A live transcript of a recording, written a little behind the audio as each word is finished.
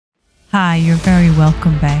Hi, you're very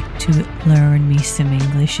welcome back to Learn Me Some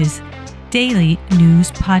English's daily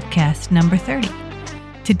news podcast number 30.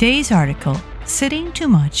 Today's article, Sitting Too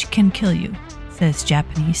Much Can Kill You, says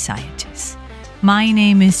Japanese scientists. My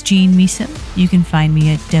name is Jean Measom. You can find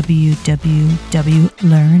me at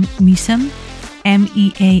www.learnmeasom,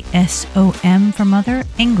 MEASOM for mother,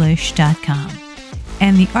 English.com.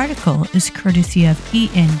 And the article is courtesy of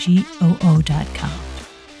ENGOO.com.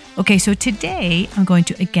 Okay, so today I'm going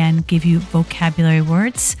to again give you vocabulary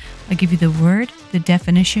words. I'll give you the word, the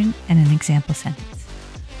definition, and an example sentence.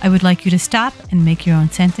 I would like you to stop and make your own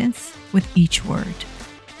sentence with each word.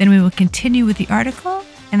 Then we will continue with the article,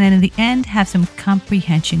 and then at the end have some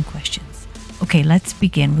comprehension questions. Okay, let's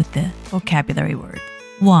begin with the vocabulary word.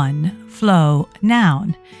 1. Flow,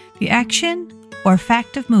 noun, the action or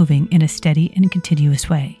fact of moving in a steady and continuous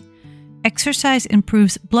way. Exercise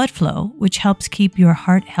improves blood flow, which helps keep your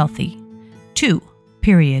heart healthy. 2.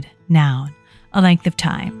 Period, noun, a length of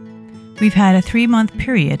time. We've had a 3-month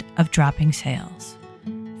period of dropping sales.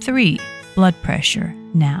 3. Blood pressure,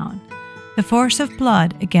 noun, the force of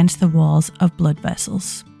blood against the walls of blood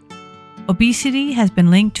vessels. Obesity has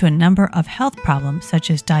been linked to a number of health problems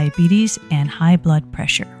such as diabetes and high blood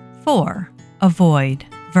pressure. 4. Avoid,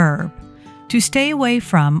 verb, to stay away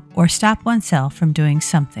from or stop oneself from doing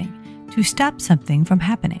something. To stop something from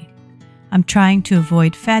happening. I'm trying to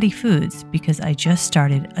avoid fatty foods because I just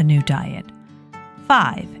started a new diet.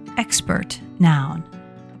 5. Expert, noun,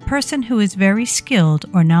 a person who is very skilled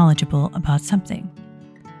or knowledgeable about something.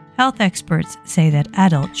 Health experts say that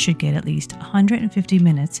adults should get at least 150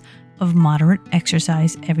 minutes of moderate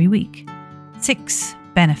exercise every week. 6.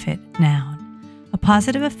 Benefit, noun, a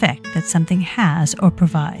positive effect that something has or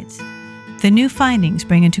provides. The new findings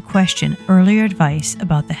bring into question earlier advice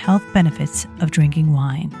about the health benefits of drinking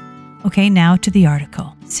wine. Okay, now to the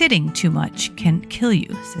article. Sitting too much can kill you,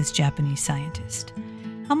 says Japanese scientist.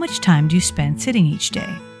 How much time do you spend sitting each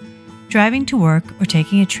day? Driving to work or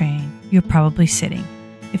taking a train, you're probably sitting.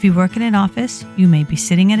 If you work in an office, you may be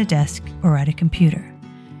sitting at a desk or at a computer.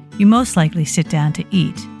 You most likely sit down to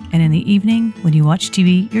eat, and in the evening, when you watch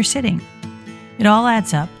TV, you're sitting. It all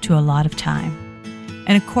adds up to a lot of time.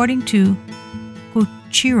 And according to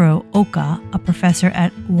Koichiro Oka, a professor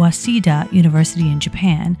at Waseda University in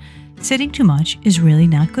Japan, sitting too much is really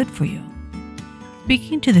not good for you.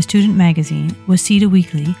 Speaking to the student magazine Waseda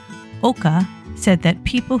Weekly, Oka said that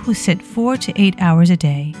people who sit 4 to 8 hours a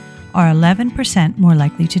day are 11% more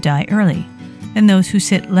likely to die early than those who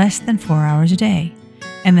sit less than 4 hours a day,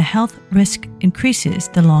 and the health risk increases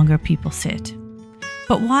the longer people sit.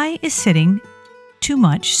 But why is sitting too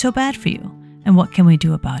much so bad for you, and what can we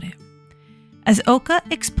do about it? As Oka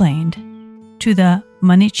explained to the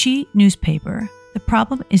Mainichi newspaper, the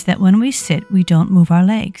problem is that when we sit, we don't move our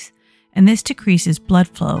legs, and this decreases blood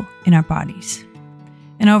flow in our bodies.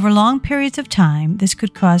 And over long periods of time, this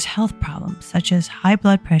could cause health problems such as high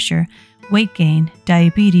blood pressure, weight gain,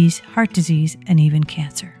 diabetes, heart disease, and even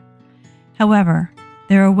cancer. However,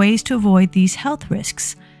 there are ways to avoid these health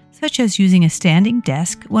risks, such as using a standing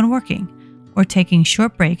desk when working, or taking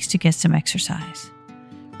short breaks to get some exercise.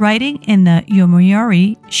 Writing in the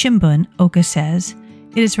Yomiuri Shimbun, Oka says,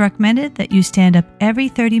 it is recommended that you stand up every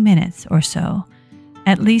 30 minutes or so,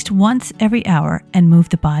 at least once every hour, and move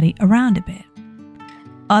the body around a bit.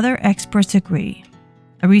 Other experts agree.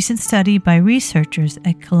 A recent study by researchers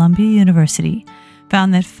at Columbia University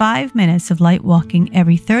found that 5 minutes of light walking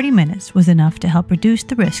every 30 minutes was enough to help reduce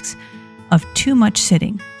the risks of too much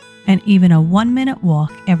sitting, and even a 1-minute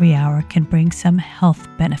walk every hour can bring some health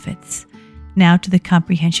benefits. Now to the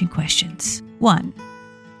comprehension questions. 1.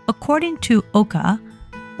 According to Oka,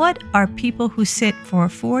 what are people who sit for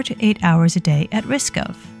 4 to 8 hours a day at risk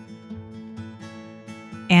of?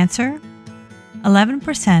 Answer: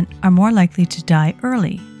 11% are more likely to die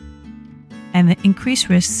early, and the increased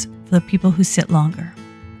risks for the people who sit longer.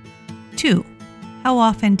 2. How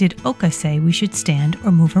often did Oka say we should stand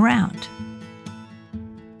or move around?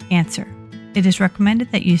 Answer: it is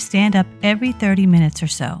recommended that you stand up every 30 minutes or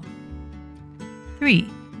so. 3.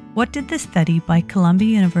 What did the study by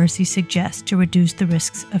Columbia University suggest to reduce the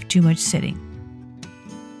risks of too much sitting?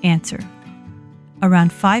 Answer: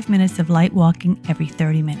 around 5 minutes of light walking every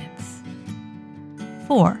 30 minutes.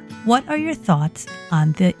 4. What are your thoughts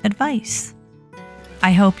on the advice?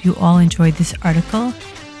 I hope you all enjoyed this article.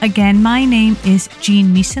 Again, my name is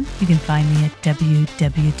Jean Measom. You can find me at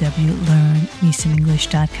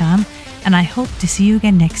www.learnmeasomenglish.com, and I hope to see you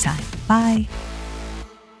again next time. Bye.